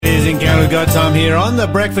got time here on The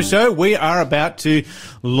Breakfast Show. We are about to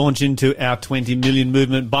launch into our 20 million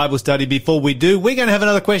movement Bible study. Before we do, we're going to have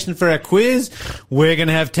another question for our quiz. We're going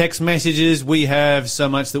to have text messages. We have so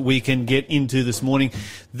much that we can get into this morning.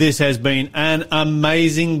 This has been an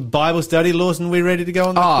amazing Bible study. Lawson, we ready to go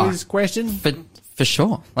on the quiz question? For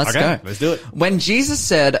sure. Let's go. Let's do it. When Jesus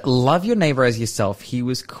said, love your neighbor as yourself, he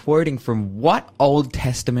was quoting from what Old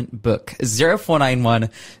Testament book? 0491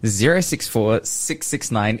 064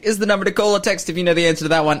 669 is the number to call or text if you know the answer to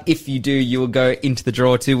that one. If you do, you will go into the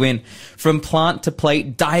draw to win From Plant to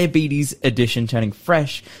Plate Diabetes Edition, turning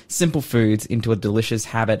fresh, simple foods into a delicious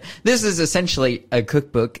habit. This is essentially a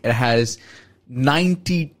cookbook. It has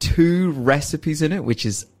 92 recipes in it, which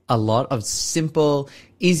is a lot of simple,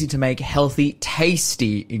 easy to make, healthy,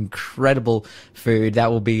 tasty, incredible food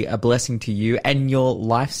that will be a blessing to you and your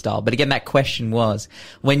lifestyle. But again, that question was,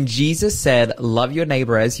 when Jesus said, love your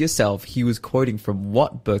neighbor as yourself, he was quoting from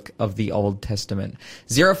what book of the Old Testament?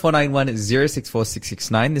 0491 064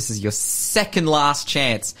 669. This is your second last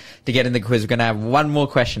chance to get in the quiz. We're going to have one more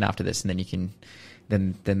question after this, and then you can...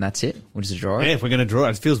 Then that's it. We'll just draw it. Yeah, if we're going to draw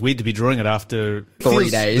it. It feels weird to be drawing it after... 3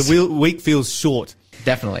 days. The week feels short.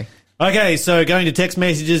 Definitely. Okay, so going to text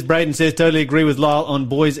messages, Braden says, totally agree with Lyle on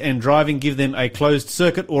boys and driving. Give them a closed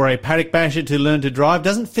circuit or a paddock basher to learn to drive.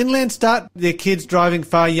 Doesn't Finland start their kids driving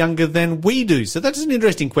far younger than we do? So that's an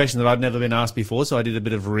interesting question that I've never been asked before, so I did a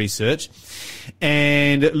bit of research.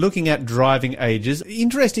 And looking at driving ages,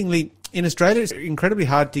 interestingly, in Australia, it's incredibly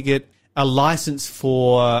hard to get a license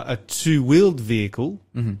for a two-wheeled vehicle.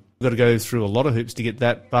 Mm-hmm. You've got to go through a lot of hoops to get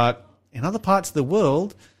that. But in other parts of the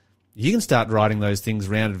world, you can start riding those things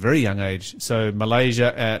around at a very young age. So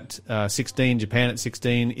Malaysia at 16, Japan at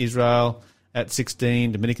 16, Israel at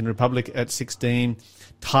 16, Dominican Republic at 16,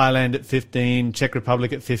 Thailand at 15, Czech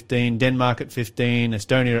Republic at 15, Denmark at 15,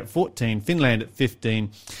 Estonia at 14, Finland at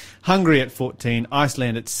 15, Hungary at 14,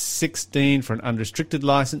 Iceland at 16 for an unrestricted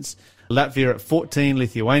license, Latvia at 14,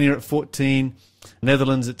 Lithuania at 14,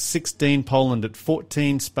 Netherlands at 16, Poland at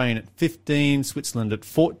 14, Spain at 15, Switzerland at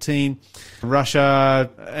 14, Russia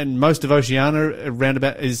and most of Oceania around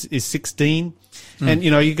about is 16. And,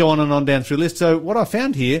 you go on and on down through the list. So what I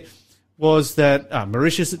found here was that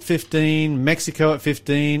Mauritius at 15, Mexico at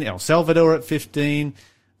 15, El Salvador at 15.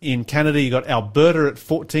 In Canada, you got Alberta at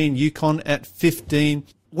 14, Yukon at 15.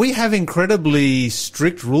 We have incredibly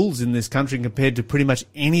strict rules in this country compared to pretty much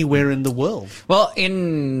anywhere in the world. Well,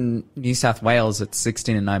 in New South Wales, it's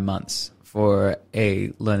 16 and 9 months for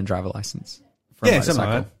a learn and driver license. For a something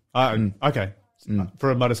like that. Okay.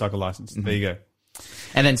 For a motorcycle license. Mm-hmm. There you go.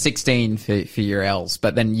 And then 16 for your L's.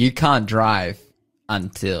 But then you can't drive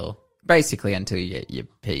until you get your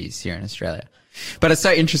P's here in Australia. But it's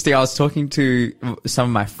so interesting. I was talking to some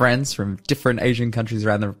of my friends from different Asian countries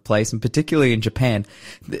around the place, and particularly in Japan.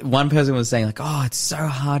 One person was saying, like, oh, it's so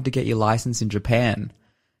hard to get your license in Japan.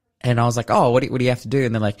 And I was like, oh, what do you have to do?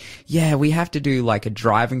 And they're like, yeah, we have to do like a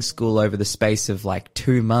driving school over the space of like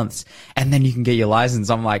 2 months, and then you can get your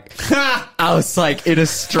license. I'm like, I was like, in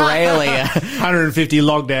Australia. 150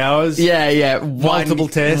 logged hours. Yeah. Multiple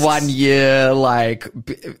tests. 1 year, like,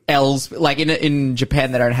 L's. Like, in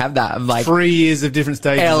Japan, they don't have that. I'm like, 3 years of different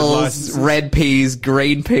stages L's, of licenses. red P's,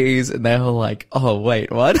 green P's. And they're all like, oh,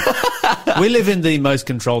 wait, what? We live in the most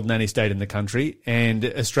controlled nanny state in the country, and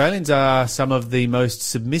Australians are some of the most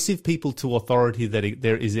submissive people to authority that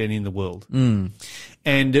there is any in the world.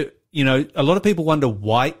 And, a lot of people wonder,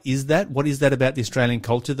 why is that? What is that about the Australian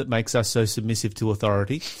culture that makes us so submissive to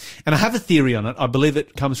authority? And I have a theory on it. I believe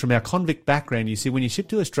it comes from our convict background. You see, when you ship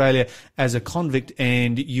to Australia as a convict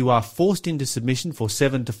and you are forced into submission for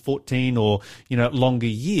 7 to 14 or, longer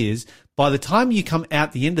years, by the time you come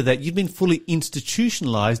out the end of that, you've been fully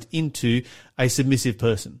institutionalized into a submissive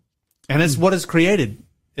person. And it's what is created.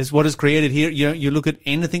 It's what is created here. You look at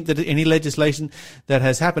any legislation that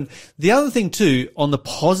has happened. The other thing too, on the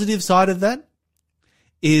positive side of that,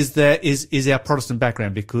 is our Protestant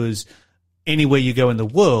background, because anywhere you go in the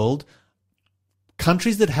world,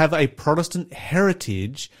 countries that have a Protestant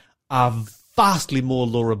heritage are vastly more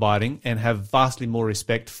law-abiding and have vastly more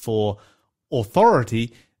respect for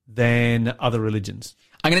authority than other religions.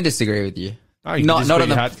 I'm going to disagree with you. Oh, you not on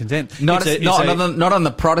the heart content. Not on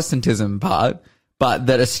the Protestantism part, but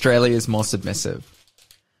that Australia is more submissive.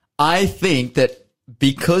 I think that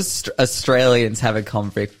because Australians have a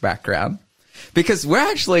convict background, because we're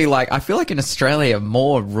actually I feel like in Australia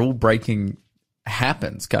more rule breaking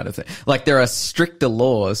happens kind of thing. Like there are stricter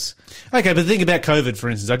laws. Okay, but think about COVID, for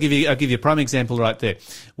instance. I'll give you a prime example right there.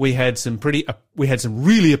 We had some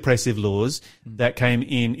really oppressive laws that came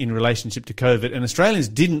in relationship to COVID, and Australians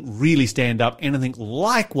didn't really stand up anything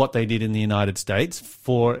like what they did in the United States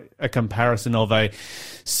for a comparison of a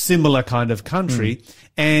similar kind of country.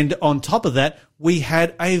 And on top of that, we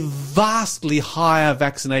had a vastly higher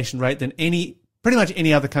vaccination rate than pretty much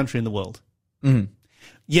any other country in the world.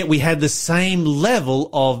 Yet we had the same level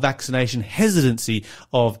of vaccination hesitancy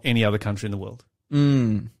of any other country in the world.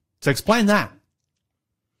 So explain that.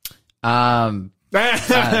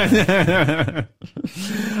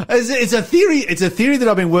 It's a theory. It's a theory that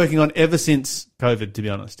I've been working on ever since COVID, to be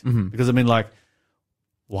honest. Because I mean, like,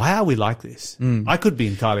 why are we like this? I could be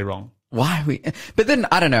entirely wrong. Why are we? But then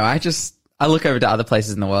I don't know. I look over to other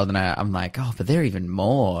places in the world and I'm like, oh, but they're even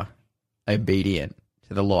more obedient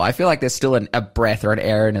to the law. I feel like there's still a breath or an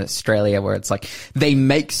era in Australia where it's like they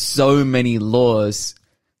make so many laws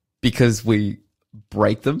because we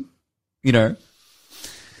break them, you know.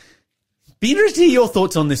 Be interested to hear your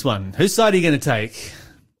thoughts on this one. Whose side are you going to take?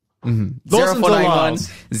 0491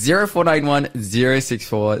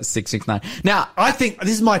 064 669. Now, I think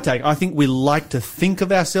this is my take. I think we like to think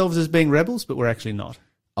of ourselves as being rebels, but we're actually not.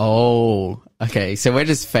 Oh, okay. So we're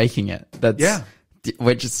just faking it.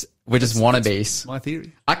 We're just wannabes. My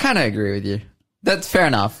theory. I kind of agree with you. That's fair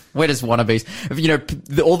enough. We're just wannabes. You know,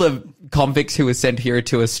 all the convicts who were sent here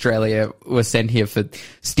to Australia were sent here for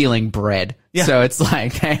stealing bread. Yeah. So it's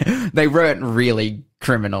like they weren't really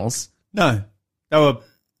criminals. No, they were.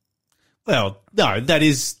 Well, no,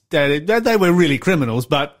 they were really criminals,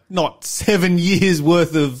 but not 7 years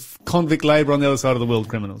worth of convict labour on the other side of the world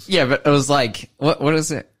criminals. Yeah, but it was like, what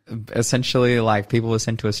is it? Essentially, like, people were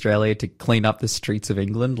sent to Australia to clean up the streets of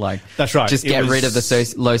England. Like, that's right. Just get rid of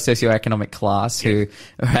the low socioeconomic class who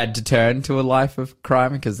had to turn to a life of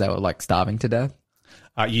crime because they were, like, starving to death.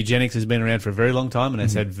 Eugenics has been around for a very long time and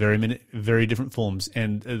has had very different forms.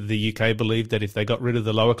 And the UK believed that if they got rid of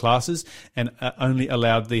the lower classes and only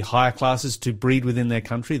allowed the higher classes to breed within their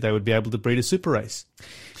country, they would be able to breed a super race.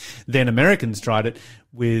 Then Americans tried it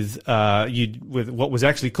with what was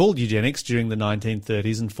actually called eugenics during the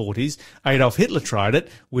 1930s and 40s. Adolf Hitler tried it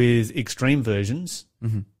with extreme versions.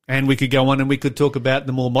 And we could go on and we could talk about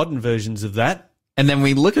the more modern versions of that. And then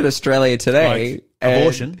we look at Australia today. Like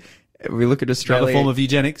abortion. We look at Australia. Another form of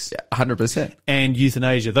eugenics. 100%. And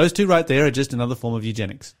euthanasia. Those two right there are just another form of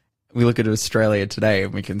eugenics. We look at Australia today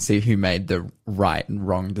and we can see who made the right and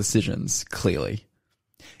wrong decisions, clearly.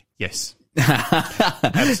 Yes.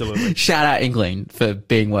 Absolutely. Shout out England for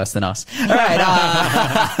being worse than us. All right.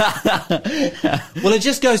 Well, it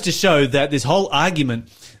just goes to show that this whole argument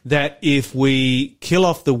that if we kill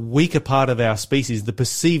off the weaker part of our species, the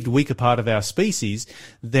perceived weaker part of our species,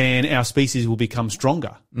 then our species will become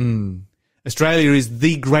stronger. Australia is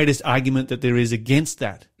the greatest argument that there is against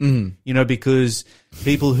that. You know, because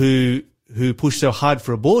people who push so hard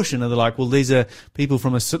for abortion are like, well, these are people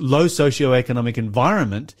from a low socioeconomic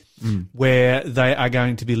environment where they are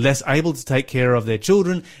going to be less able to take care of their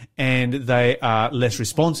children and they are less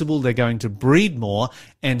responsible. They're going to breed more.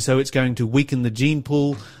 And so it's going to weaken the gene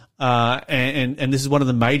pool. And this is one of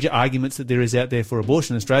the major arguments that there is out there for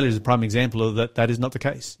abortion. Australia is a prime example of that. That is not the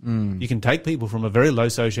case. You can take people from a very low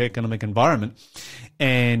socioeconomic environment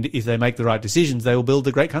and if they make the right decisions, they will build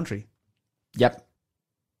a great country. Yep.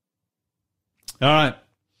 All right.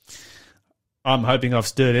 I'm hoping I've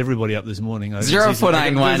stirred everybody up this morning.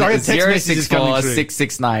 0491 064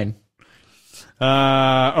 669.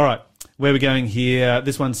 All right. Where are we going here?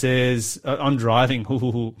 This one says, I'm driving.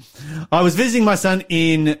 I was visiting my son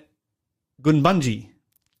in Gunbunji.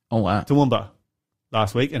 Oh, wow. Toowoomba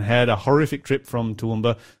last week and had a horrific trip from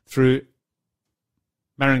Toowoomba through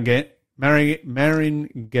Maringadan.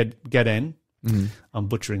 I'm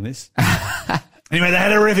butchering this. Anyway, they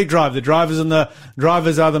had a horrific drive. The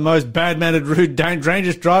drivers are the most bad-mannered, rude,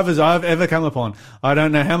 dangerous drivers I've ever come upon. I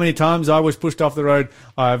don't know how many times I was pushed off the road.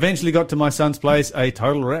 I eventually got to my son's place, a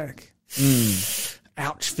total wreck.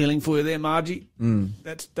 Ouch, feeling for you there, Margie.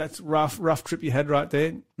 That's rough trip you had right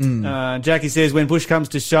there. Jackie says, when push comes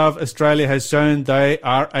to shove, Australia has shown they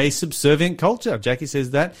are a subservient culture. Jackie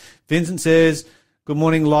says that. Vincent says, good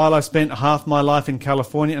morning, Lyle. I spent half my life in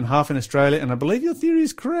California and half in Australia, and I believe your theory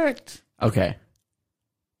is correct. Okay.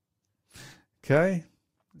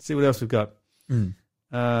 Let's see what else we've got.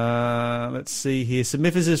 Let's see here.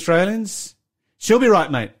 Submitters Australians. She'll be right,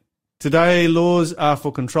 mate. Today, laws are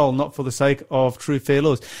for control, not for the sake of true, fair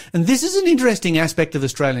laws. And this is an interesting aspect of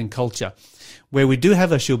Australian culture, where we do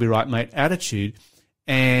have a she'll be right, mate attitude,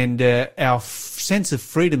 And our sense of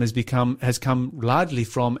freedom has come largely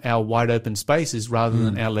from our wide open spaces rather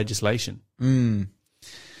than our legislation.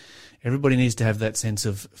 Everybody needs to have that sense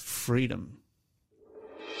of freedom.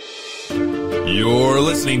 You're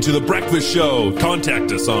listening to The Breakfast Show.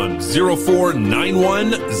 Contact us on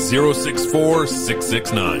 0491 064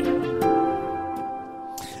 669.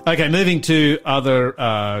 Okay, moving to other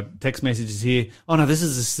text messages here. Oh no, this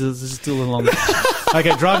is still a long.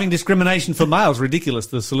 Okay, driving discrimination for males, ridiculous.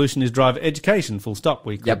 The solution is driver education. Full stop.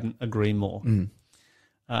 We couldn't agree more.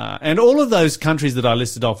 And all of those countries that I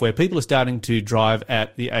listed off where people are starting to drive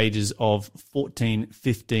at the ages of 14,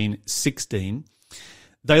 15, 16,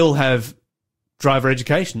 they all have driver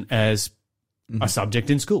education as a subject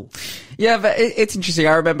in school. Yeah, but it's interesting.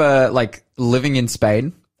 I remember like living in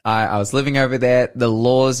Spain. I was living over there. The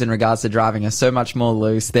laws in regards to driving are so much more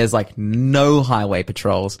loose. There's like no highway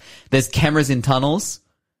patrols. There's cameras in tunnels,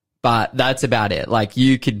 but that's about it. Like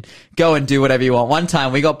you could go and do whatever you want. One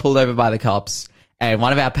time we got pulled over by the cops and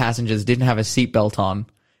one of our passengers didn't have a seatbelt on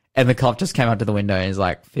and the cop just came out to the window and he's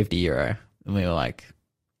like, €50. And we were like,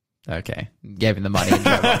 okay. Gave him the money and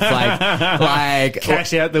drove off. Like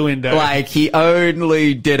Cash out the window. Like he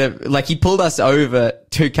only did it, like he pulled us over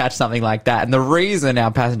to catch something like that. And the reason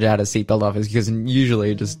our passenger had a seatbelt off is because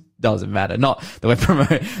usually it just doesn't matter. Not that we're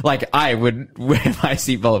promoting, like I would wear my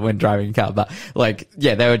seatbelt when driving a car, but like,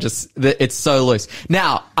 yeah, they were just, it's so loose.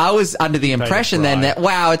 Now, I was under the impression then that,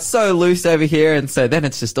 wow, it's so loose over here. And so then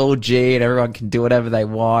it's just all G and everyone can do whatever they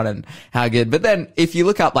want and how good. But then if you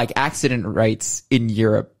look up like accident rates in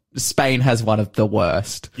Europe, Spain has one of the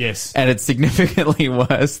worst. Yes. And it's significantly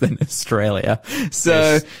worse than Australia.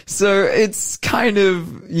 So it's kind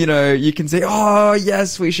of, you know, you can say, oh,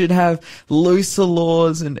 yes, we should have looser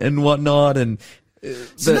laws and whatnot. And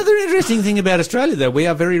it's another interesting thing about Australia, though. We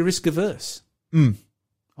are very risk averse. I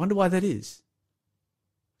wonder why that is.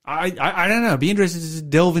 I don't know. I'd be interested to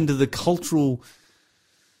delve into the cultural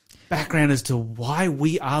background as to why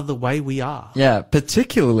we are the way we are. Yeah,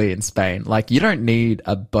 particularly in Spain. Like, you don't need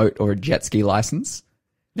a boat or a jet ski license.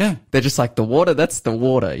 Yeah. They're just like, the water, that's the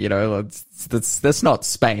water, you know. That's not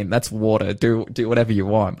Spain. That's water. Do whatever you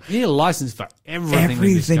want. You need a license for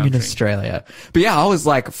everything in Australia. But yeah, I was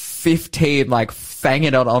like 15, like fanging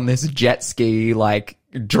it on this jet ski, like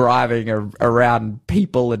driving around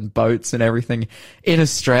people and boats and everything. In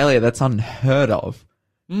Australia, that's unheard of.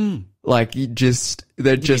 Like they're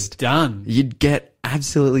just done. You'd get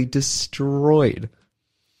absolutely destroyed.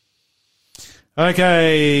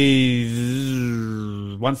 Okay.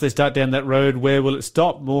 Once they start down that road, where will it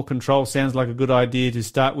stop? More control sounds like a good idea to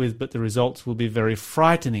start with, but the results will be very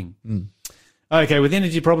frightening. Okay, with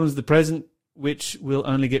energy problems at the present, which will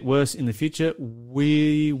only get worse in the future,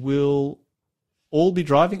 we will all be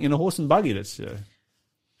driving in a horse and buggy. That's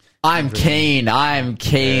I'm keen,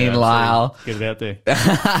 yeah, Lyle. Get it out there.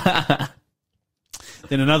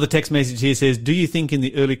 Then another text message here says, do you think in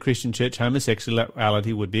the early Christian church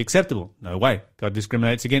homosexuality would be acceptable? No way. God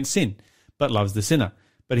discriminates against sin, but loves the sinner.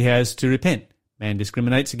 But he has to repent. Man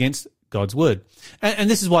discriminates against God's word. And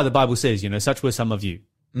this is why the Bible says, you know, such were some of you.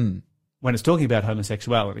 When it's talking about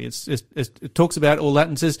homosexuality, it talks about all that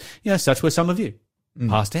and says, you know, such were some of you.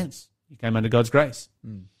 Past tense. You came under God's grace.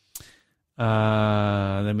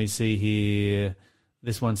 Let me see here.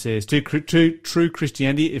 This one says, true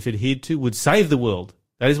Christianity, if adhered to, would save the world.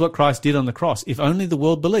 That is what Christ did on the cross, if only the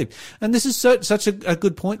world believed. And this is such a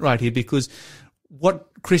good point right here, because what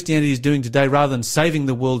Christianity is doing today, rather than saving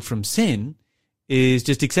the world from sin, is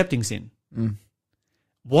just accepting sin.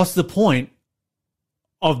 What's the point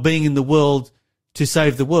of being in the world to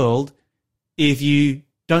save the world if you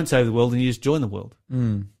don't save the world and you just join the world?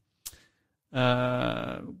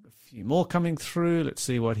 A few more coming through. Let's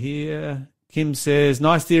see what here. Kim says,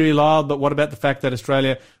 nice theory, Lyle, but what about the fact that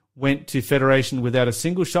Australia went to federation without a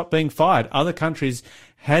single shot being fired? Other countries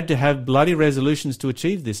had to have bloody resolutions to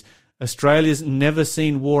achieve this. Australia's never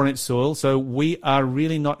seen war on its soil, so we are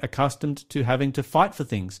really not accustomed to having to fight for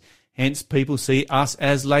things. Hence, people see us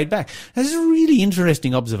as laid back. That's a really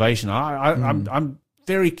interesting observation. I'm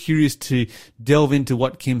very curious to delve into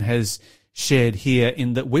what Kim has shared here,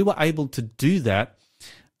 in that we were able to do that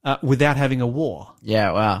without having a war.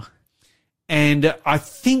 Yeah, wow. And I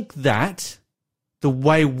think that the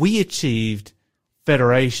way we achieved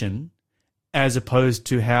federation, as opposed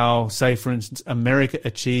to how, say, for instance, America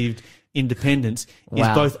achieved independence, is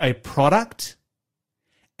both a product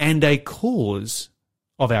and a cause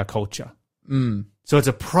of our culture. So it's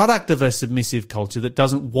a product of a submissive culture that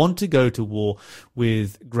doesn't want to go to war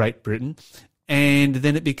with Great Britain. And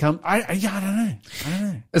then it becomes, I don't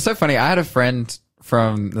know. It's so funny. I had a friend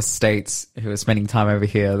from the States who are spending time over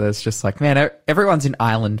here, there's just like, man, everyone's in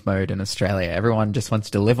island mode in Australia. Everyone just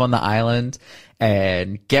wants to live on the island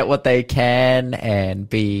and get what they can and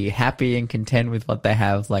be happy and content with what they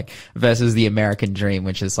have, like, versus the American dream,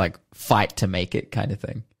 which is like fight to make it kind of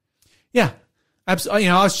thing. Yeah. Absolutely.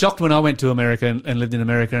 I was shocked when I went to America and lived in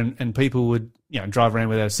America and people would, drive around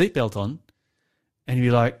without a seatbelt on. And you'd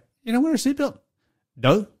be like, wear a seatbelt.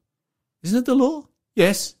 No. Isn't it the law?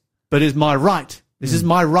 Yes. But it's my right. This is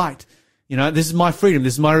my right. This is my freedom.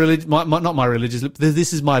 This is my religion, not my religious,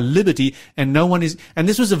 this is my liberty. And no one is, and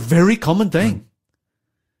this was a very common thing.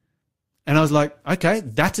 And I was like, okay,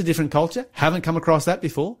 that's a different culture. Haven't come across that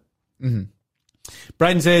before. Mm-hmm.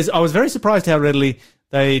 Braden says, I was very surprised how readily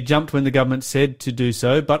they jumped when the government said to do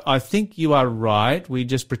so, but I think you are right. We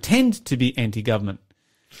just pretend to be anti-government.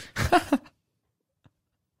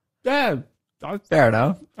 Yeah. Fair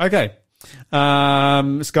enough. Okay.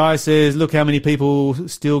 Sky says, look how many people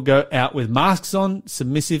still go out with masks on,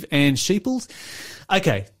 submissive and sheeples.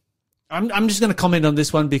 Okay. I'm just going to comment on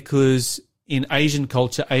this one because in Asian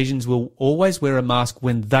culture, Asians will always wear a mask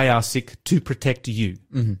when they are sick to protect you.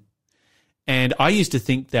 Mm-hmm. And I used to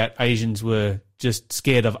think that Asians were just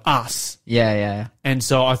scared of us. Yeah. And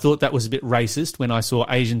so I thought that was a bit racist when I saw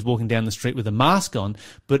Asians walking down the street with a mask on.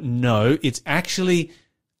 But no, it's actually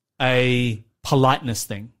a politeness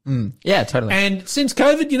thing. Yeah, totally. And since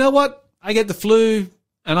COVID, you know what? I get the flu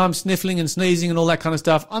and I'm sniffling and sneezing and all that kind of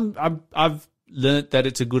stuff. I've learnt that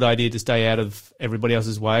it's a good idea to stay out of everybody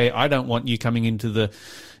else's way. I don't want you coming into the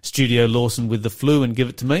studio, Lawson, with the flu and give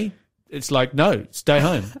it to me. It's like, no, stay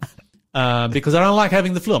home. Because I don't like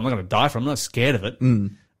having the flu. I'm not going to die from it. I'm not scared of it.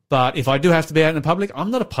 But if I do have to be out in the public,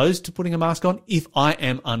 I'm not opposed to putting a mask on if I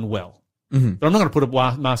am unwell. Mm-hmm. But I'm not going to put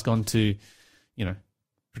a mask on to,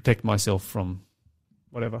 protect myself from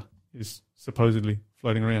whatever is supposedly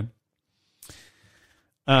floating around.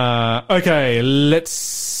 Okay,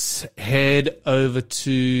 let's head over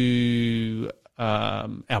to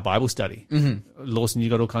our Bible study. Mm-hmm. Lawson, you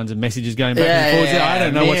got all kinds of messages going back and forth. I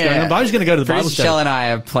don't know what's going on, but I'm just going to go to the Bible study. Shell and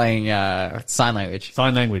I are playing sign language.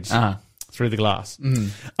 Sign language. Through the glass.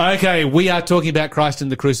 Okay, we are talking about Christ and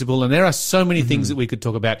the crucible, and there are so many things that we could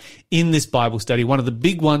talk about in this Bible study. One of the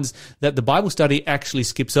big ones that the Bible study actually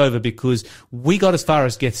skips over because we got as far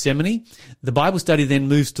as Gethsemane. The Bible study then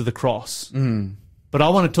moves to the cross. But I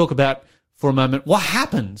want to talk about, for a moment, what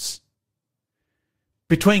happens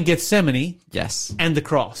between Gethsemane and the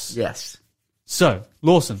cross. Yes. So,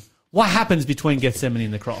 Lawson, what happens between Gethsemane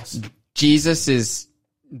and the cross? Jesus is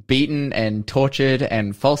beaten and tortured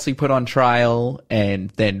and falsely put on trial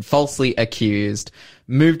and then falsely accused,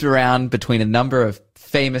 moved around between a number of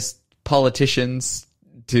famous politicians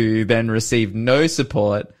to then receive no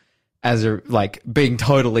support as being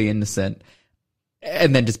totally innocent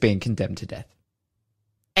and then just being condemned to death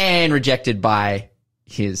and rejected by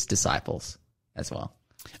his disciples as well.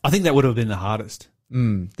 I think that would have been the hardest.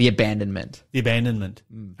 The abandonment.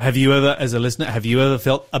 Have you ever, as a listener,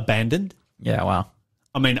 felt abandoned? Yeah, wow.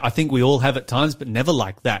 I mean, I think we all have at times, but never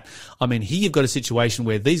like that. I mean, here you've got a situation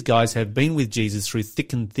where these guys have been with Jesus through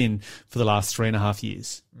thick and thin for the last 3.5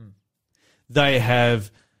 years. They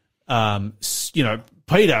have,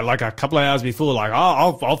 Peter, like a couple of hours before, like,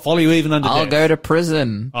 I'll follow you even under death. I'll go to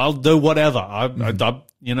prison. I'll do whatever.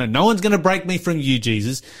 No one's going to break me from you,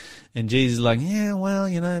 Jesus. And Jesus is like, yeah,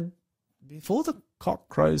 well, before the cock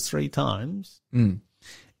crows 3 times.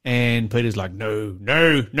 And Peter's like, no.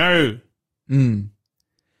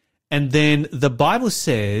 And then the Bible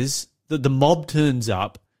says that the mob turns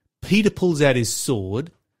up. Peter pulls out his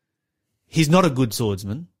sword. He's not a good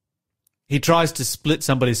swordsman. He tries to split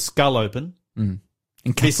somebody's skull open. And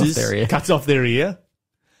cuts off their ear.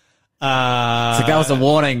 So that was a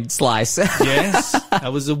warning slice. Yes,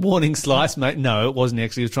 that was a warning slice, mate. No, it wasn't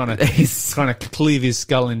actually. He was trying to cleave his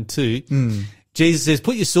skull in two. Jesus says,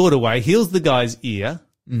 put your sword away, heals the guy's ear.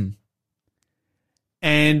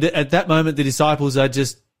 And at that moment, the disciples are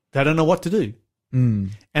they don't know what to do. And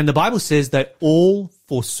the Bible says they all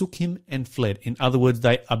forsook him and fled. In other words,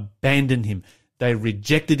 they abandoned him. They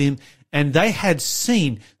rejected him. And they had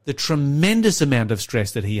seen the tremendous amount of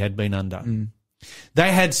stress that he had been under.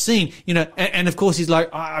 They had seen, and of course he's like,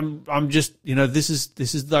 I'm just, this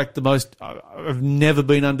is like the most, I've never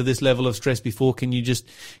been under this level of stress before. Can you just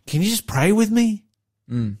pray with me?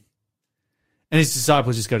 And his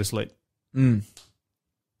disciples just go to sleep.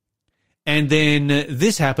 And then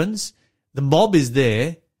this happens. The mob is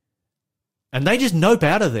there, and they just nope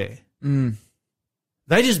out of there.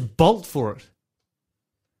 They just bolt for it.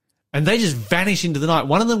 And they just vanish into the night.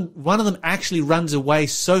 One of them actually runs away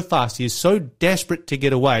so fast. He is so desperate to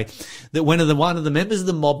get away that when one of the members of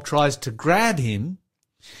the mob tries to grab him,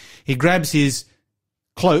 he grabs his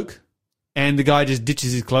cloak and the guy just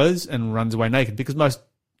ditches his clothes and runs away naked because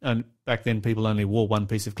back then people only wore one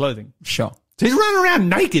piece of clothing. Sure. So he's running around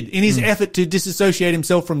naked in his effort to disassociate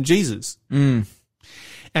himself from Jesus. And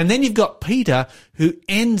then you've got Peter who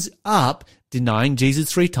ends up denying Jesus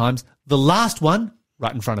 3 times. The last one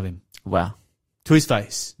right in front of him. Wow. To his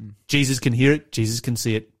face. Jesus can hear it. Jesus can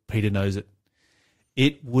see it. Peter knows it.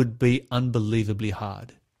 It would be unbelievably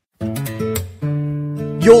hard.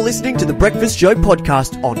 You're listening to the Breakfast Show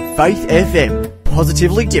podcast on Faith FM.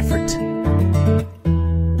 Positively different.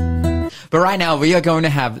 But right now, we are going to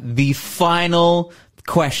have the final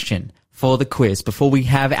question for the quiz before we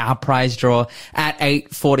have our prize draw at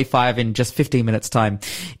 8:45 in just 15 minutes' time.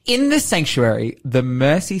 In the sanctuary, the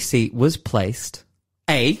mercy seat was placed,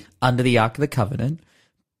 A, under the Ark of the Covenant,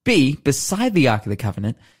 B, beside the Ark of the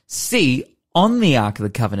Covenant, C, on the Ark of the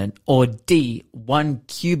Covenant, or D, 1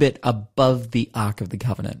 cubit above the Ark of the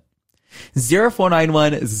Covenant.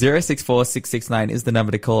 0491 064 669 is the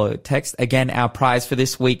number to call or text. Again, our prize for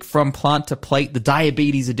this week, From Plant to Plate, the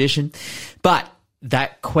diabetes edition. But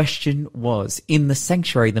that question was, in the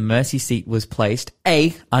sanctuary, the mercy seat was placed,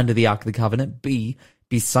 A, under the Ark of the Covenant, B,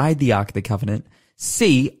 beside the Ark of the Covenant,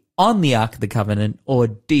 C, on the Ark of the Covenant, or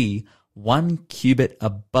D, 1 cubit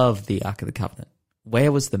above the Ark of the Covenant.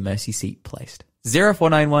 Where was the mercy seat placed?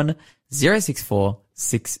 0491 064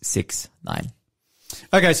 669.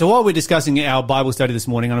 Okay, so while we're discussing our Bible study this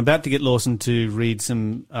morning, I'm about to get Lawson to read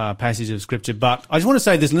some passages of Scripture, but I just want to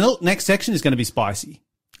say this next section is going to be spicy.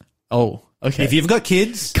 Oh, okay. If you've got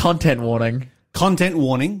kids... Content warning.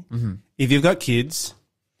 Mm-hmm. If you've got kids,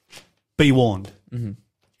 be warned. Mm-hmm.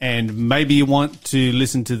 And maybe you want to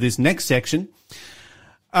listen to this next section.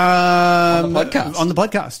 On the podcast. On the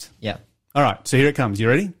podcast. Yeah. All right, so here it comes. You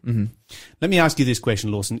ready? Mm-hmm. Let me ask you this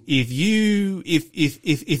question, Lawson.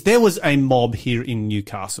 If there was a mob here in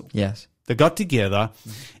Newcastle, Yes. they got together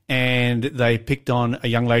and they picked on a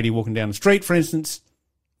young lady walking down the street, for instance,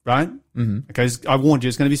 right? Mm-hmm. Okay, I warned you,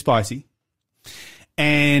 it's going to be spicy.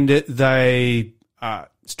 And they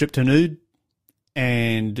stripped her nude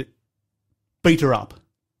and beat her up.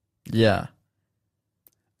 Yeah.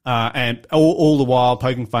 And all the while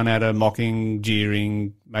poking fun at her, mocking,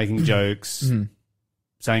 jeering, making jokes,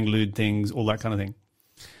 saying lewd things, all that kind of thing.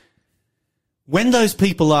 When those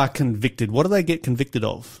people are convicted, what do they get convicted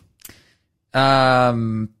of?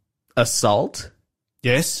 Assault.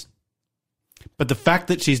 Yes. But the fact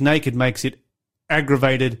that she's naked makes it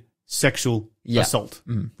aggravated sexual assault,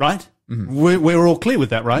 right? Mm-hmm. We're all clear with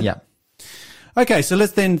that, right? Yeah. Okay, so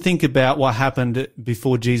let's then think about what happened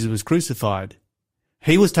before Jesus was crucified.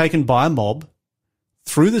 He was taken by a mob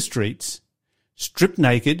through the streets, stripped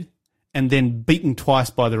naked, and then beaten twice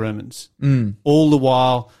by the Romans. All the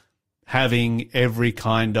while having every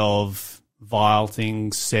kind of vile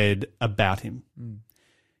thing said about him.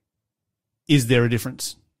 Is there a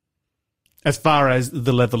difference as far as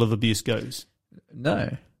the level of abuse goes?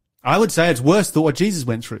 No. I would say it's worse than what Jesus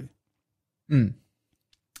went through.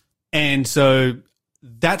 And so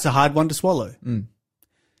that's a hard one to swallow.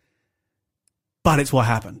 But it's what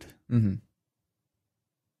happened. Mm-hmm.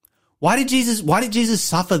 Why did Jesus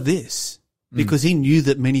suffer this? Because he knew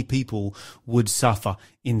that many people would suffer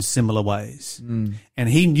in similar ways. And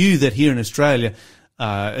he knew that here in Australia,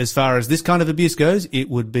 as far as this kind of abuse goes, it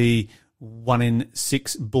would be 1 in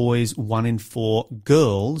 6 boys, 1 in 4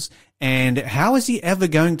 girls. And how is he ever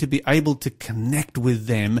going to be able to connect with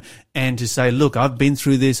them and to say, look, I've been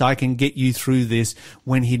through this, I can get you through this,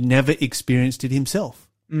 when he'd never experienced it himself?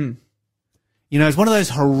 You know, it's one of those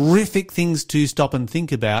horrific things to stop and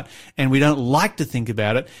think about, and we don't like to think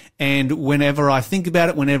about it. And whenever I think about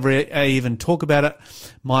it, whenever I even talk about it,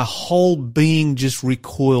 my whole being just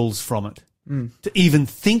recoils from it. To even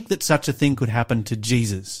think that such a thing could happen to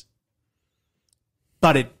Jesus.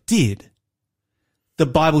 But it did. The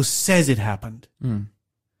Bible says it happened.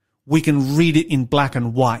 We can read it in black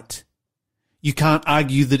and white. You can't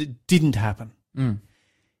argue that it didn't happen.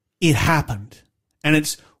 It happened. And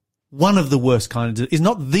it's one of the worst kinds of, is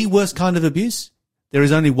not the worst kind of abuse. There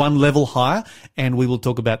is only one level higher, and we will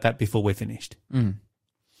talk about that before we're finished.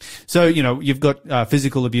 So, you know, you've got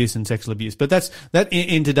physical abuse and sexual abuse, but that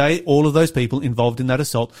in today, all of those people involved in that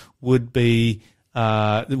assault would be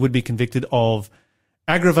convicted of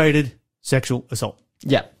aggravated sexual assault.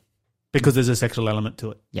 Yeah. Because there's a sexual element to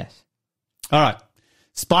it. Yes. All right.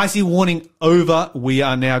 Spicy warning over. We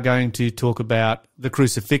are now going to talk about the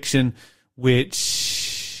crucifixion,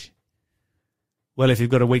 which, well, if you've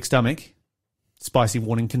got a weak stomach, Spicy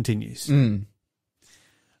warning continues.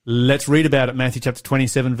 Let's read about it. Matthew chapter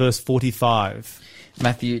 27, verse 45.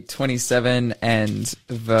 Matthew 27 and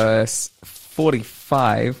verse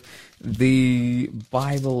 45, the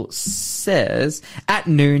Bible says, "At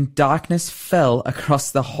noon, darkness fell across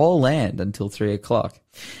the whole land until 3 o'clock.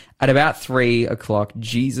 At about 3 o'clock,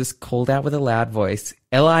 Jesus called out with a loud voice,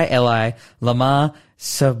 'Eli, Eli, lama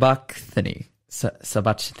sabachthani,'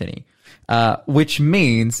 which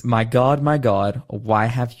means, my God, why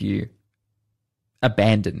have you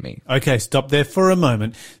abandoned me?'" Okay, stop there for a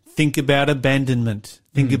moment. Think about abandonment.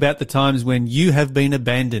 Think about the times when you have been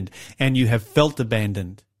abandoned and you have felt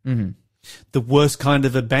abandoned. The worst kind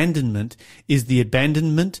of abandonment is the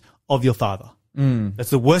abandonment of your father. That's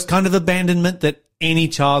the worst kind of abandonment that any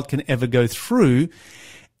child can ever go through,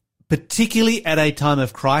 particularly at a time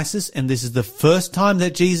of crisis. And this is the first time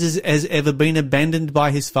that Jesus has ever been abandoned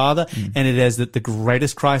by his father, and it is at the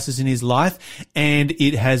greatest crisis in his life, and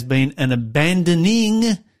it has been an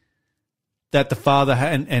abandoning that the father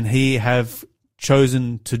and he have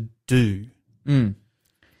chosen to do.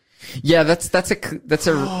 Yeah, that's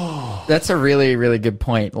a really, really good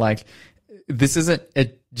point. Like, this isn't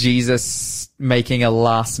a Jesus making a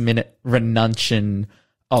last minute renunciation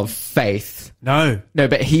of faith. No,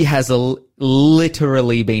 but he has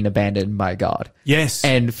literally been abandoned by God. Yes.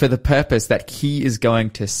 And for the purpose that he is going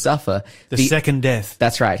to suffer the second death.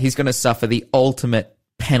 That's right. He's going to suffer the ultimate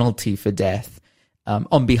penalty for death,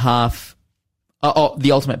 on behalf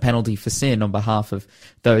the ultimate penalty for sin on behalf of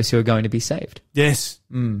those who are going to be saved. Yes.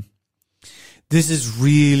 This is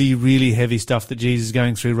really, really heavy stuff that Jesus is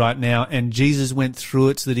going through right now. And Jesus went through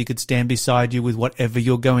it so that he could stand beside you with whatever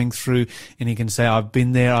you're going through. And he can say, I've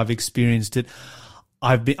been there. I've experienced it.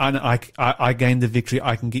 I gained the victory.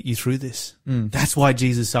 I can get you through this. That's why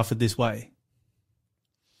Jesus suffered this way.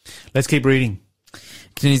 Let's keep reading.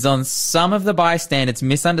 Continues on, "Some of the bystanders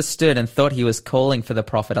misunderstood and thought he was calling for the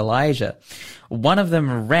prophet Elijah. One of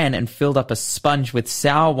them ran and filled up a sponge with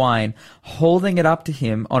sour wine, holding it up to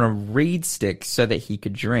him on a reed stick so that he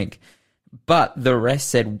could drink. But the rest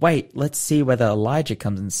said, 'Wait, let's see whether Elijah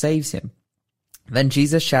comes and saves him.' Then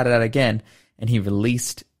Jesus shouted out again, and he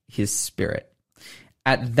released his spirit.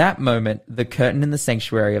 At that moment, the curtain in the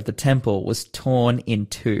sanctuary of the temple was torn in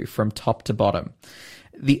two from top to bottom.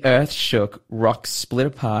 The earth shook, rocks split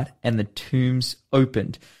apart, and the tombs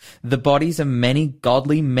opened. The bodies of many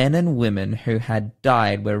godly men and women who had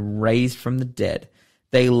died were raised from the dead.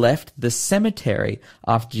 They left the cemetery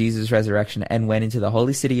after Jesus' resurrection and went into the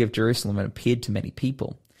holy city of Jerusalem and appeared to many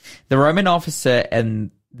people. The Roman officer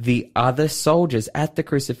and the other soldiers at the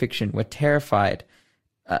crucifixion were terrified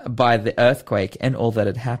by the earthquake and all that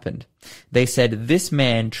had happened. They said, 'This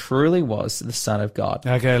man truly was the Son of God.'"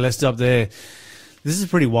 Okay, let's stop there. This is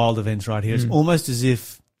pretty wild events right here. It's almost as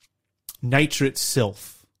if nature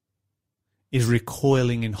itself is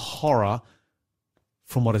recoiling in horror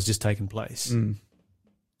from what has just taken place.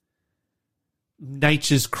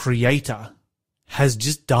 Nature's creator has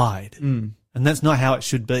just died, and that's not how it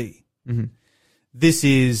should be. This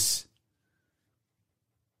is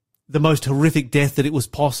the most horrific death that it was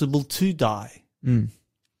possible to die.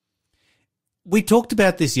 We talked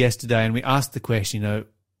about this yesterday, and we asked the question,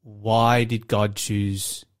 why did God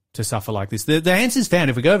choose to suffer like this? The answer is found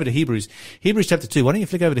if we go over to Hebrews chapter 2. Why don't you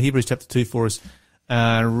flick over to Hebrews chapter 2 for us?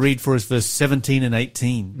 Read for us verse 17 and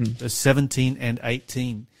 18. Verse 17 and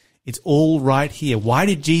 18. It's all right here. Why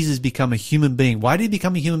did Jesus become a human being? Why did he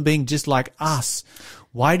become a human being just like us?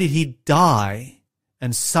 Why did he die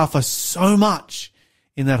and suffer so much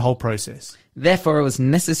in that whole process? "Therefore it was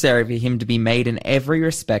necessary for him to be made in every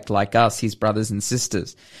respect like us, his brothers and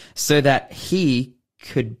sisters, so that he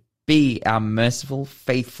could be our merciful,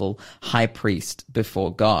 faithful high priest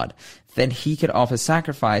before God. Then he could offer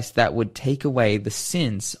sacrifice that would take away the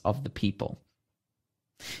sins of the people.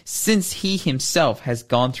 Since he himself has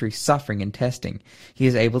gone through suffering and testing, he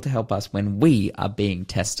is able to help us when we are being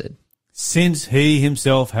tested." Since he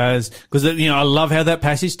himself has, because, I love how that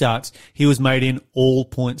passage starts. He was made in all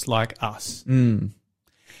points like us.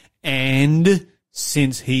 And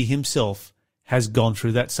since he himself has gone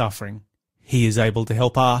through that suffering, he is able to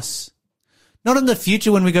help us. Not in the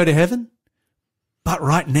future when we go to heaven, but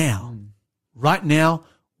right now. Right now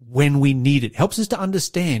when we need it. Helps us to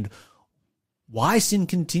understand why sin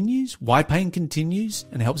continues, why pain continues,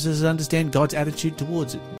 and helps us understand God's attitude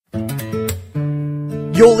towards it.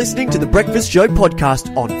 You're listening to the Breakfast Show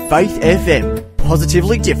podcast on Faith FM.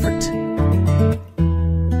 Positively different.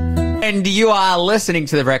 And you are listening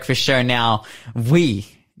to the Breakfast Show now. We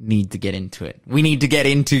need to get into it. We need to get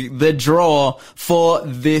into the draw for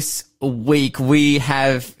this week. We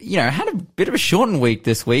have, had a bit of a shortened week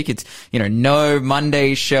this week. It's, no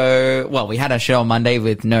Monday show. Well, we had a show on Monday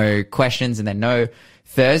with no questions and then no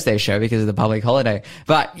Thursday show because of the public holiday.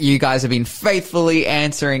 But you guys have been faithfully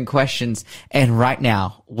answering questions. And right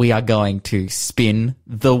now we are going to spin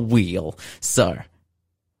the wheel. So, okay,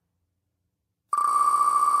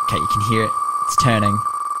 you can hear it. It's turning.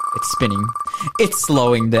 It's spinning. It's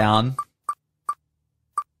slowing down.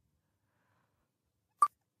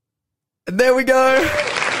 There we go.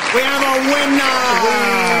 We have a winner!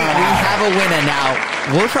 We have a winner now.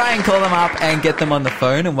 We'll try and call them up and get them on the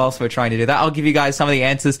phone. And whilst we're trying to do that, I'll give you guys some of the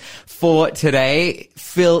answers for today.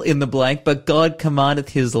 Fill in the blank. But God commandeth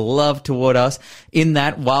his love toward us in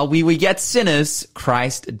that while we were yet sinners,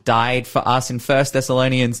 Christ died for us. In 1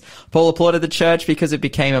 Thessalonians, Paul applauded the church because it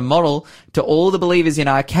became a model to all the believers in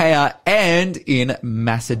Achaia and in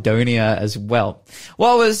Macedonia as well. What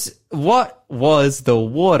was the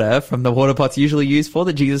water from the water pots usually used for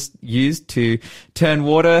that Jesus used to turn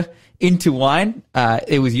water into wine?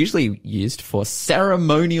 It was usually used for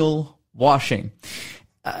ceremonial washing.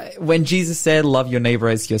 When Jesus said, love your neighbor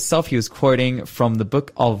as yourself, he was quoting from the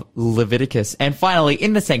book of Leviticus. And finally,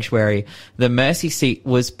 in the sanctuary, the mercy seat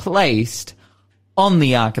was placed on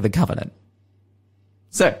the Ark of the Covenant.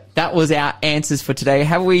 So that was our answers for today.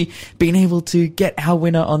 Have we been able to get our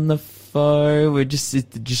winner on the phone? We're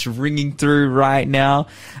just ringing through right now.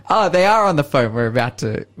 Oh, they are on the phone. We're about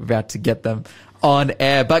to get them on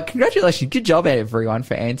air. But congratulations. Good job, everyone,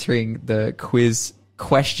 for answering the quiz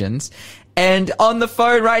questions. And on the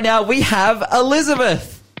phone right now, we have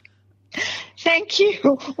Elizabeth. Thank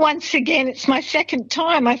you. Once again, it's my second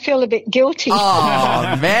time. I feel a bit guilty.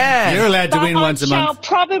 Oh, man. You're allowed to win once a month. I'll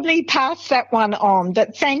probably pass that one on,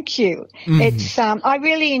 but thank you. It's I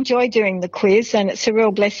really enjoy doing the quiz, and it's a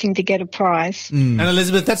real blessing to get a prize. And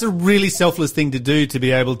Elizabeth, that's a really selfless thing to do, to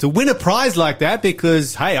be able to win a prize like that,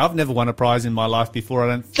 because, hey, I've never won a prize in my life before,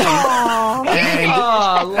 I don't think.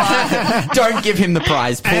 Don't give him the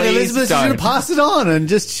prize, please. And Elizabeth, you should pass it on and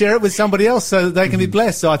just share it with somebody else so that they can be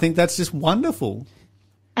blessed. So I think that's just wonderful.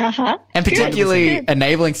 Uh-huh. And particularly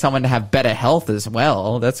enabling someone to have better health as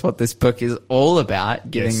well. That's what this book is all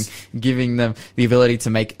about, giving them the ability to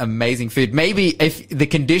make amazing food. Maybe if the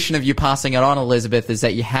condition of you passing it on, Elizabeth, is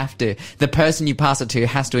that the person you pass it to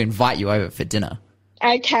has to invite you over for dinner.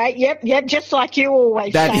 Okay, yep, just like you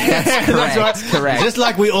always say. That's correct. That's right. Correct. Just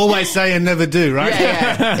like we always say and never do, right?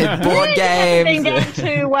 Yeah. Board You haven't been games.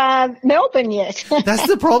 down to Melbourne yet. That's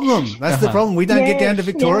the problem. That's the problem. We don't get down to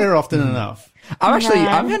Victoria often enough. I'm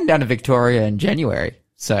heading down to Victoria in January,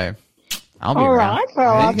 so I'll be All around. right,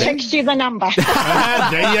 well, I'll text you the number.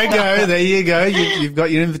 There you go. You've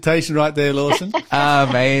got your invitation right there, Lawson.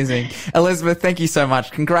 Amazing. Elizabeth, thank you so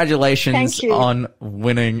much. Congratulations Thank you. on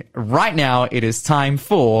winning. Right now, it is time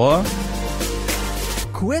for...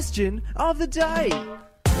 Question of the day.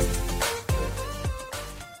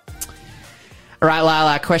 All right, Lyle,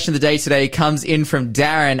 our question of the day today comes in from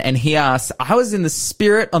Darren, and he asks, I was in the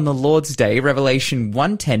Spirit on the Lord's Day, Revelation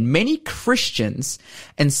 1:10. Many Christians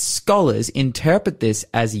and scholars interpret this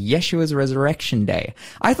as Yeshua's resurrection day.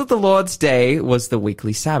 I thought the Lord's Day was the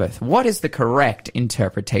weekly Sabbath. What is the correct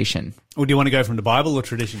interpretation? Or do you want to go from the Bible or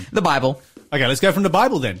tradition? The Bible. Okay, let's go from the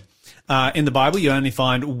Bible then. In the Bible, you only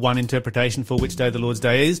find one interpretation for which day the Lord's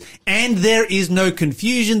Day is, and there is no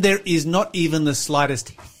confusion. There is not even the slightest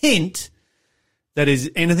hint that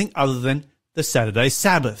is anything other than the Saturday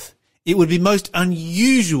Sabbath. It would be most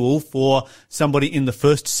unusual for somebody in the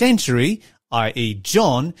first century, i.e.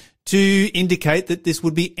 John, to indicate that this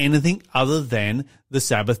would be anything other than the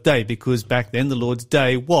Sabbath day, because back then the Lord's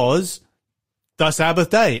Day was the Sabbath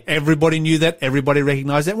day. Everybody knew that. Everybody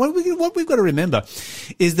recognized that. What we've got to remember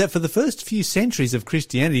is that for the first few centuries of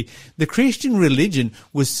Christianity, the Christian religion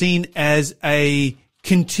was seen as a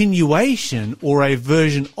continuation or a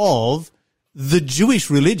version of the Jewish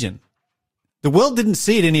religion. The world didn't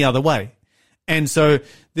see it any other way. And so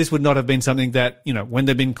this would not have been something that, when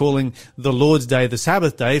they've been calling the Lord's Day the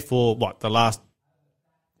Sabbath day for, the last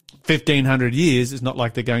 1,500 years, it's not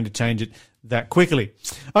like they're going to change it that quickly.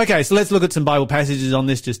 Okay, so let's look at some Bible passages on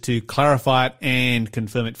this just to clarify it and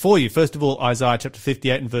confirm it for you. First of all, Isaiah chapter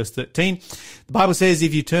 58 and verse 13. The Bible says,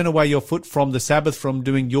 if you turn away your foot from the Sabbath, from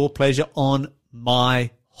doing your pleasure on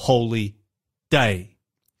my holy day.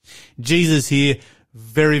 Jesus here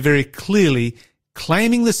very, very clearly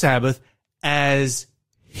claiming the Sabbath as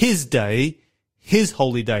his day, his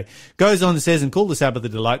holy day. Goes on and says, and call the Sabbath a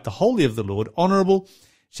delight, the holy of the Lord, honorable,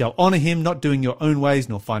 shall honor him, not doing your own ways,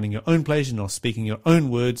 nor finding your own pleasure, nor speaking your own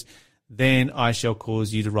words. Then I shall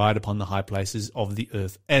cause you to ride upon the high places of the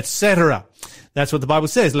earth, etc. That's what the Bible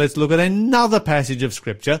says. Let's look at another passage of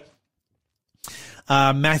Scripture.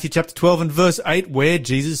 Matthew chapter 12 and verse 8, where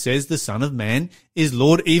Jesus says the Son of Man is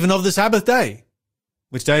Lord even of the Sabbath day.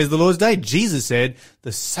 Which day is the Lord's day? Jesus said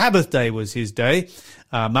the Sabbath day was his day.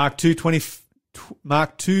 Mark 2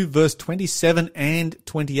 verse 27 and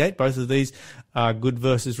 28. Both of these are good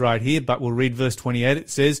verses right here, but we'll read verse 28. It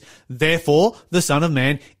says, therefore the Son of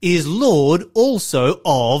Man is Lord also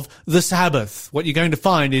of the Sabbath. What you're going to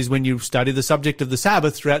find is when you study the subject of the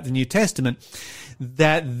Sabbath throughout the New Testament,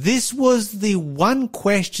 that this was the one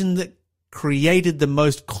question that created the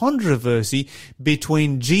most controversy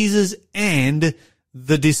between Jesus and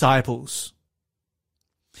the disciples.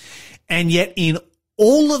 And yet in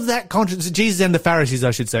all of that controversy, Jesus and the Pharisees,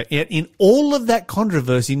 I should say, yet in all of that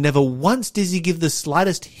controversy, never once does he give the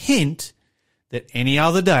slightest hint that any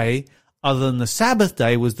other day other than the Sabbath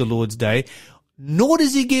day was the Lord's day, nor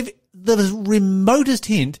does he give the remotest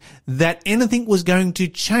hint that anything was going to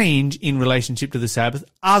change in relationship to the Sabbath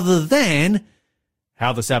other than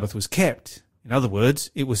how the Sabbath was kept. In other words,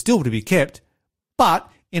 it was still to be kept, but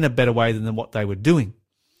in a better way than what they were doing.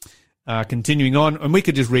 Continuing on, and we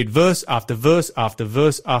could just read verse after verse after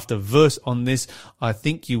verse after verse on this. I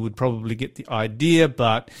think you would probably get the idea,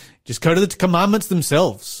 but just go to the commandments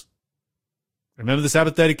themselves. Remember the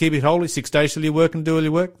Sabbath day to keep it holy. 6 days shall you work and do all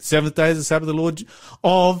your work. The seventh day is the Sabbath of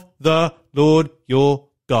the Lord your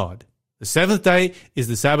God. The seventh day is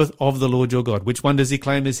the Sabbath of the Lord your God. Which one does he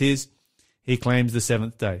claim as his? He claims the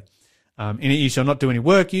seventh day. In it you shall not do any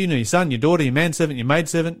work, you, nor your son, your daughter, your manservant, your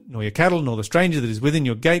maidservant, nor your cattle, nor the stranger that is within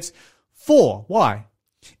your gates. For, why?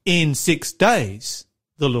 In 6 days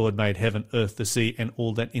the Lord made heaven, earth, the sea, and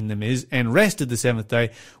all that in them is, and rested the seventh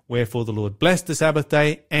day. Wherefore the Lord blessed the Sabbath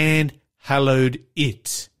day and hallowed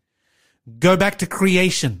it. Go back to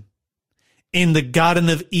creation. In the Garden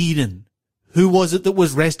of Eden, who was it that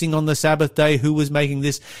was resting on the Sabbath day? Who was making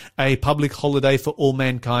this a public holiday for all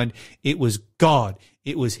mankind? It was God.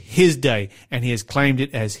 It was his day, and he has claimed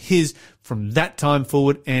it as his from that time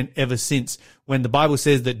forward and ever since. When the Bible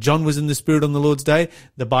says that John was in the Spirit on the Lord's day,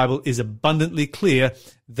 the Bible is abundantly clear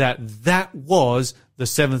that that was the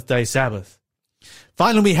seventh day Sabbath.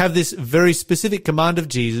 Finally, we have this very specific command of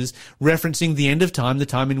Jesus referencing the end of time, the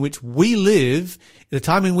time in which we live, the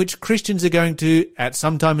time in which Christians are going to, at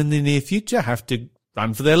some time in the near future, have to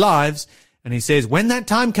run for their lives. And he says, when that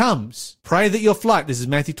time comes, pray that your flight, this is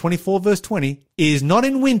Matthew 24 verse 20, is not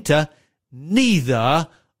in winter, neither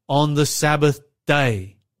on the Sabbath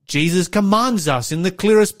day. Jesus commands us in the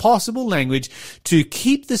clearest possible language to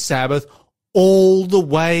keep the Sabbath all the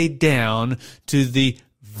way down to the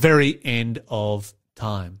very end of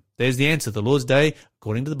time. There's the answer. The Lord's day,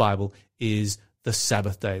 according to the Bible, is the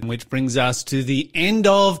Sabbath day, which brings us to the end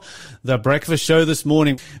of the breakfast show this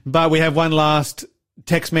morning. But we have one last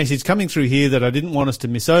text message coming through here that I didn't want us to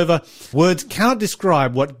miss over. Words cannot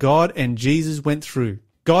describe what God and Jesus went through.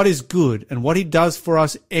 God is good, and what he does for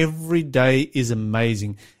us every day is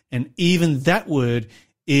amazing. And even that word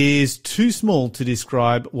is too small to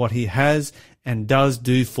describe what he has and does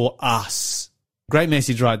do for us. Great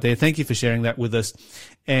message right there. Thank you for sharing that with us.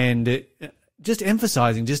 And just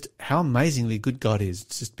emphasizing just how amazingly good God is.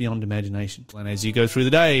 It's just beyond imagination. And as you go through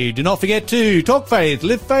the day, do not forget to talk faith,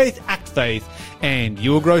 live faith, act faith, and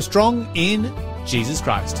you will grow strong in Jesus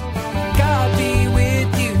Christ. God be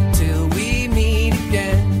with you till we meet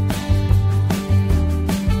again.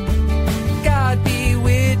 God be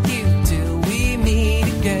with you till we meet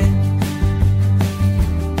again.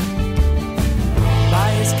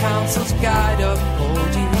 By his counsel's guide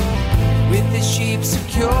uphold you, with his sheep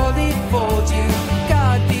securely fold you.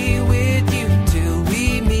 God be with you till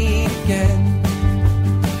we meet again.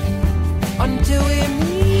 Until we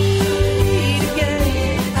meet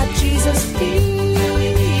again at Jesus' feet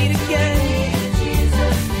again.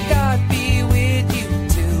 God be with you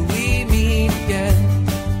till we meet again.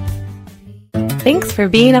 Thanks for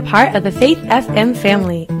being a part of the Faith FM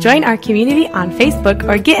family. Join our community on Facebook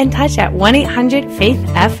or get in touch at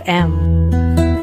 1-800-FAITH-FM.